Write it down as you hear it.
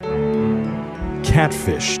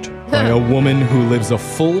catfished by a woman who lives a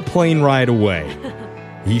full plane ride away.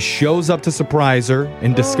 He shows up to surprise her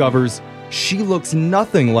and discovers she looks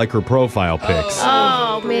nothing like her profile pics.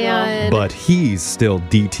 Oh, man. But he's still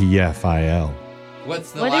DTFIL. What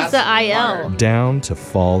is the IL? Down to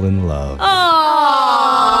fall in love.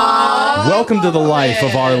 Oh. Welcome to the life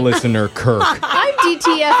of our listener, Kirk. I'm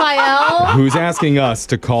DTFIL. Who's asking us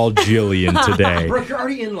to call Gillian today. Brooke, you're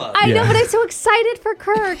already in love. I know, but I'm so excited for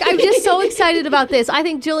Kirk. I'm just so excited about this. I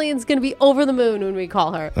think Jillian's going to be over the moon when we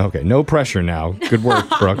call her. Okay, no pressure now. Good work,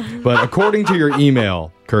 Brooke. But according to your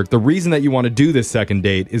email, Kirk, the reason that you want to do this second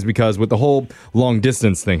date is because with the whole long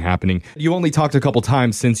distance thing happening, you only talked a couple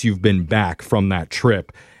times since you've been back from that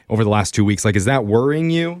trip over the last 2 weeks. Like, is that worrying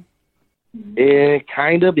you?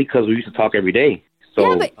 Kind of, because we used to talk every day.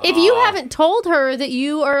 So, Yeah, but if you haven't told her that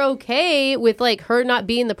you are okay with, like, her not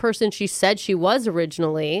being the person she said she was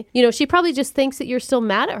originally, you know, she probably just thinks that you're still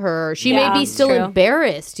mad at her. She may be still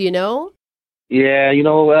embarrassed, you know? yeah, you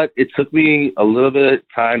know what? It took me a little bit of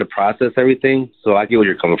time to process everything, so I get where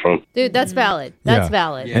you're coming from. Dude, that's valid. That's Yeah.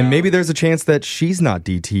 valid. Yeah. And maybe there's a chance that she's not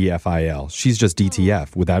DTFIL. She's just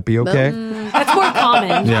DTF. Would that be okay? That's more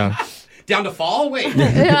common. Yeah. Down to fall? Wait.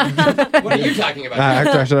 What are you talking about?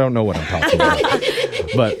 Actually, I don't know what I'm talking about.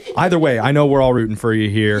 But either way, I know we're all rooting for you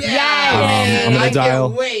here. Yes! I'm I gonna dial.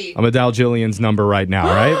 can't wait. I'm gonna dial Jillian's number right now.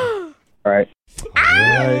 Right? All right.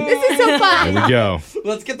 Right. This is so fun. Here we go.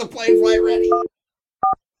 Let's get the plane flight ready.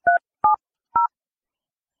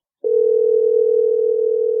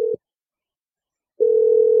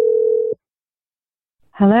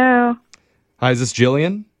 Hello, Hi, is this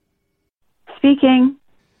Jillian? speaking.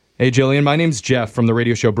 Hey, Jillian. My name's Jeff from the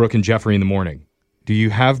radio show Brooke and Jeffrey in the Morning. Do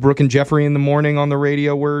you have Brooke and Jeffrey in the morning on the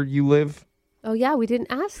radio where you live? Oh, yeah, we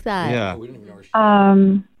didn't ask that. Yeah. We don't even know where she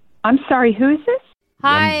I'm sorry, who is this?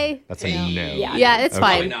 Hi. That's a no. Yeah, it's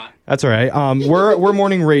Probably fine. not. That's all right. We're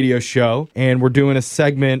morning radio show, and we're doing a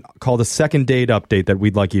segment called a second date update that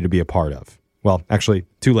we'd like you to be a part of. Well, actually,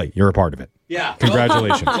 too late. You're a part of it. Yeah.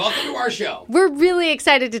 Congratulations. Welcome to our show. We're really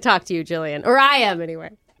excited to talk to you, Jillian. Or I am,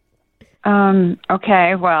 anyway.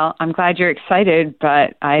 Okay, well, I'm glad you're excited,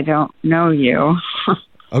 but I don't know you.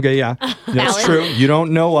 Okay, yeah. That's true. You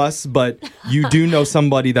don't know us, but you do know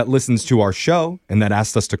somebody that listens to our show and that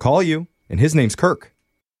asked us to call you, and his name's Kirk.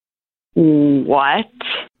 What?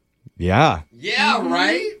 Yeah. Yeah,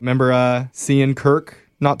 right? Remember seeing Kirk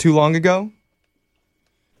not too long ago?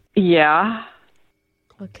 Yeah.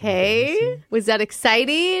 Okay. Was that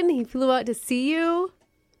exciting? He flew out to see you?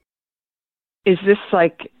 Is this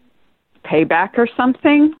like payback or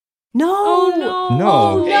something? No.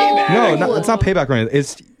 No. Payback. No, it's not payback or anything.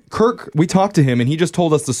 It's Kirk. We talked to him, and he just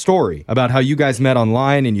told us the story about how you guys met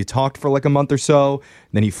online, and you talked for like a month or so. And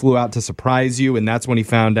then he flew out to surprise you, and that's when he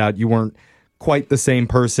found out you weren't quite the same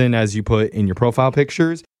person as you put in your profile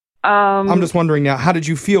pictures. I'm just wondering now, how did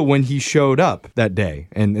you feel when he showed up that day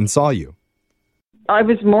and saw you? I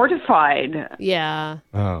was mortified. Yeah.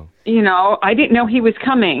 Oh. You know, I didn't know he was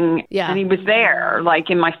coming. Yeah. And he was there, like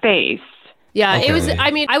in my face. Yeah, Okay. it was,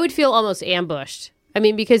 I mean, I would feel almost ambushed. I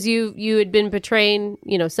mean, because you had been betraying,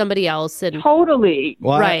 you know, somebody else. And Totally.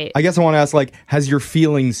 Well, Right. I guess I want to ask, like, has your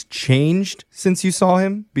feelings changed since you saw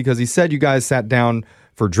him? Because he said you guys sat down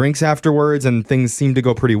for drinks afterwards and things seemed to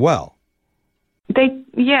go pretty well.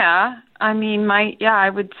 Yeah. I mean, I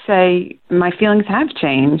would say my feelings have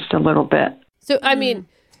changed a little bit. so, I mean,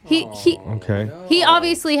 he Okay. he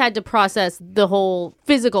obviously had to process the whole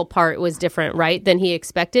physical part was different, right, than he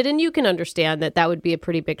expected. And you can understand that would be a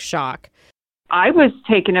pretty big shock. I was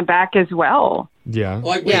taken aback as well. Yeah.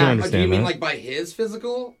 Like, I wait, can Yeah. do you understand mean that. like by his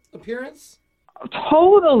physical appearance?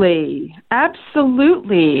 Totally.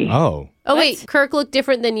 Absolutely. Oh. Oh, wait, Kirk looked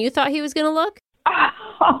different than you thought he was going to look?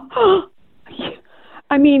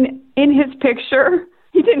 I mean, in his picture,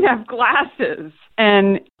 he didn't have glasses,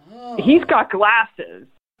 and he's got glasses.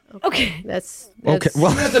 Okay. That's Okay.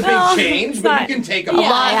 Well, That's a big change, but you can take them a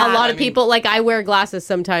off. lot of people, like, I wear glasses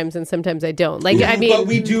sometimes and sometimes I don't. Like, I mean, But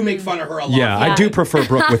we do make fun of her a lot. yeah, I do prefer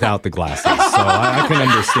Brooke without the glasses, so I can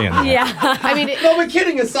understand that. Yeah. I mean, No, but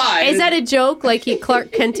kidding aside. is that a joke? Like he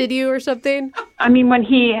Clark Kented you or something? I mean, when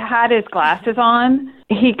he had his glasses on,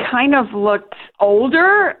 he kind of looked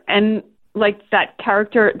older, and like that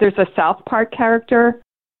character, there's a South Park character.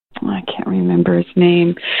 I can't remember his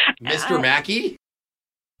name. Mr. Mackey?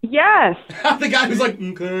 Yes. The guy who's like,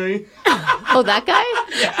 okay. Oh, that guy?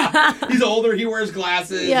 Yeah. He's older, he wears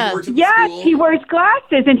glasses, Yeah. he works at the Yes, school. he wears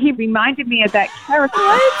glasses, and he reminded me of that character.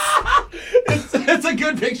 It's a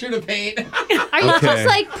good picture to paint. Are you Okay. just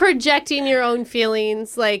like projecting your own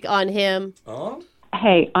feelings like on him? Oh?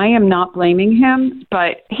 hey, I am not blaming him,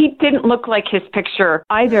 but he didn't look like his picture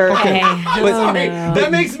either. Okay. Sorry,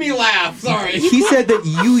 that makes me laugh. Sorry. He said that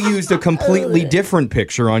you used a completely different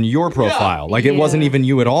picture on your profile. Like it wasn't even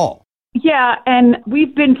you at all. Yeah, and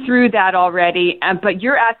we've been through that already, but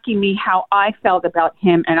you're asking me how I felt about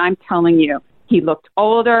him, and I'm telling you, he looked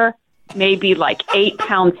older, maybe like 8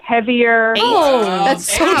 pounds heavier. Oh,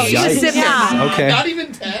 that's so specific. Yeah. Okay. Not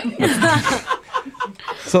even 10?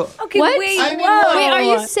 So, okay, what? Wait, are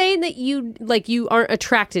you saying that you aren't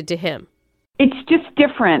attracted to him? It's just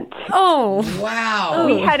different. Oh. Wow.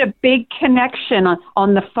 We had a big connection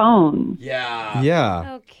on the phone. Yeah.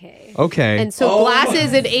 Yeah. Okay. And so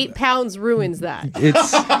glasses and 8 pounds ruins that.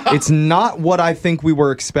 It's not what I think we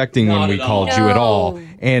were expecting when we called you at all.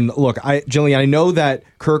 And look, Jillian, I know that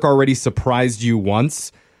Kirk already surprised you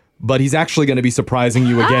once, but he's actually going to be surprising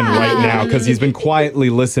you again right now because he's been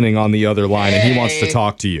quietly listening on the other line and he wants to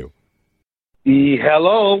talk to you.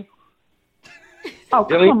 Hello. Oh,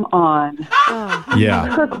 come on.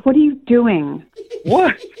 Yeah. Kirk, what are you doing?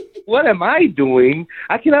 What? What am I doing?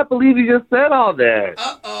 I cannot believe you just said all that.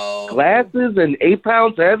 Uh-oh. Glasses and 8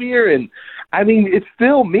 pounds heavier, and I mean, it's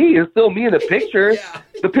still me. It's still me in the picture. Yeah.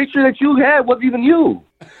 The picture that you had wasn't even you.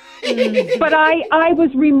 But I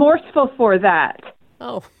was remorseful for that.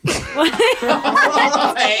 Oh.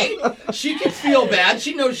 Hey, she can feel bad.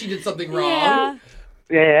 She knows she did something wrong.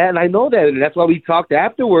 Yeah, and I know that, and that's why we talked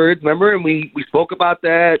afterwards, remember? And we spoke about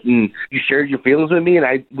that, and you shared your feelings with me, and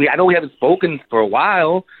I know we haven't spoken for a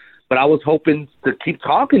while, but I was hoping to keep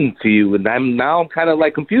talking to you, and I'm kind of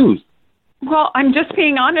like confused. Well, I'm just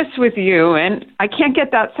being honest with you, and I can't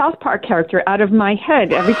get that South Park character out of my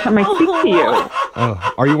head every time I speak to you.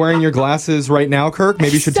 Are you wearing your glasses right now, Kirk?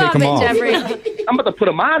 Maybe you should take them off. Jeffrey. I'm about to put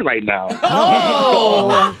them on right now.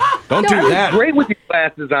 Oh. Don't do that. Great with your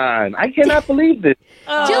glasses on. I cannot believe this.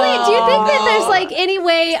 Jillian, do you think that there's like any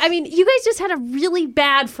way? I mean, you guys just had a really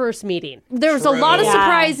bad first meeting. There was a lot of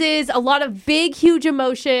surprises, a lot of big, huge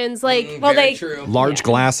emotions. Like, large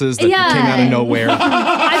glasses that came out of nowhere.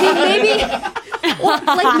 I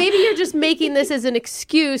mean, maybe you're just making this as an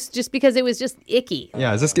excuse just because it was just icky.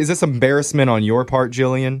 Yeah, is this embarrassment on your part,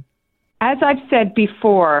 Jillian? As I've said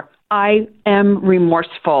before, I am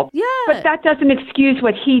remorseful. Yeah. But that doesn't excuse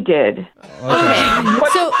what he did. Okay.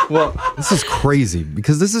 Well, this is crazy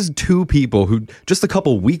because this is two people who just a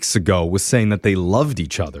couple weeks ago was saying that they loved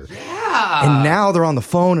each other. Yeah. And now they're on the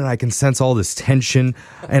phone and I can sense all this tension.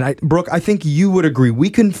 And Brooke, I think you would agree we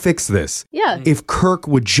can fix this. Yeah. If Kirk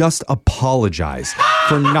would just apologize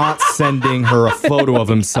for not sending her a photo of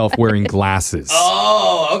himself wearing glasses.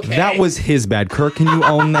 Oh, okay. That was his bad. Kirk, can you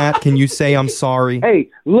own that? Can you say I'm sorry? Hey,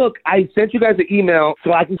 look, I sent you guys an email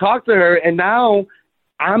so I can talk to her, and now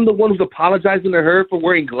I'm the one who's apologizing to her for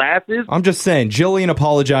wearing glasses. I'm just saying, Jillian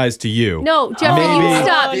apologized to you. No, Jeffrey, you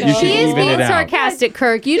stop. You should She is even being it out. sarcastic,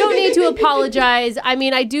 Kirk. You don't need to apologize. I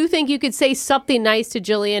mean, I do think you could say something nice to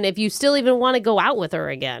Jillian if you still even want to go out with her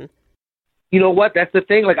again. You know what? That's the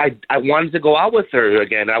thing. Like, I wanted to go out with her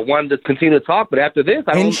again. I wanted to continue to talk, but after this,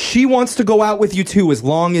 I don't... And she wants to go out with you, too, as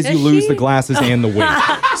long as you lose the glasses and the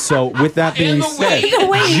weight. So with that being said,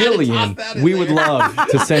 Jillian, we would love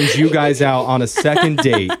to send you guys out on a second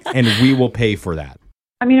date, and we will pay for that.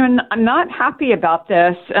 I mean, I'm not happy about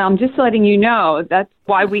this. I'm just letting you know. That's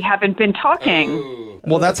why we haven't been talking.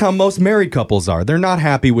 Well, that's how most married couples are. They're not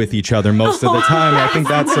happy with each other most of the time. I think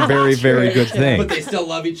that's a very, very good thing. But they still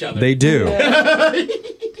love each other. They do.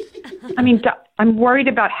 I mean, I'm worried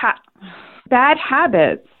about bad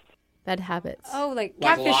habits. Bad habits. Oh, like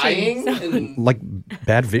lying? catfishing. Like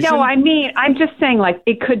bad vision? No, I mean, I'm just saying, like,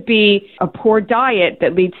 it could be a poor diet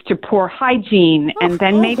that leads to poor hygiene, and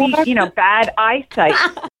then maybe, bad eyesight.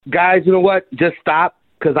 Guys, you know what? Just stop,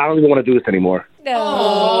 because I don't even want to do this anymore. No.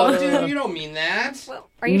 Oh, dude, you don't mean that. Well,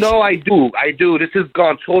 are you No, sure? I do. This has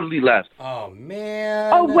gone totally left. Oh,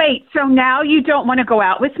 man. Oh, wait, so now you don't want to go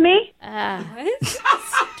out with me? What?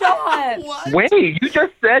 Stop. What? Wait, you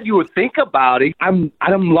just said you would think about it. I'm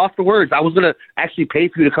lost for words. I was going to actually pay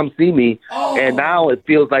for you to come see me, and now it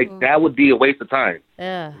feels like that would be a waste of time.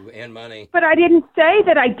 Yeah. And money. But I didn't say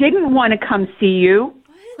that I didn't want to come see you.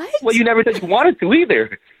 What? Well, you never said you wanted to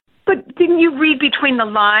either. But didn't you read between the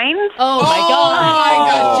lines? Oh, my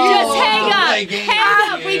God. Just hang Like, up.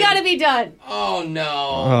 Hang up. We got to be done. Oh, no.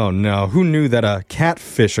 Oh, no. Who knew that a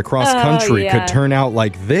catfish across country could turn out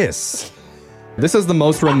like this? This is the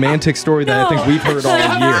most romantic story that I think we've heard all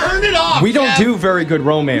year. Turn it off, We don't Jeff. do very good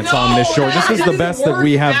romance on this show. This is the best that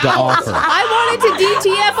we have to offer. I wanted to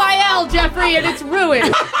DTFIL, Jeffrey, and it's ruined.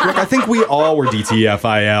 Look, I think we all were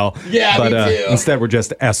DTFIL. Yeah, but me too. instead we're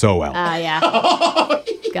just SOL. Yeah.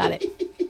 Got it.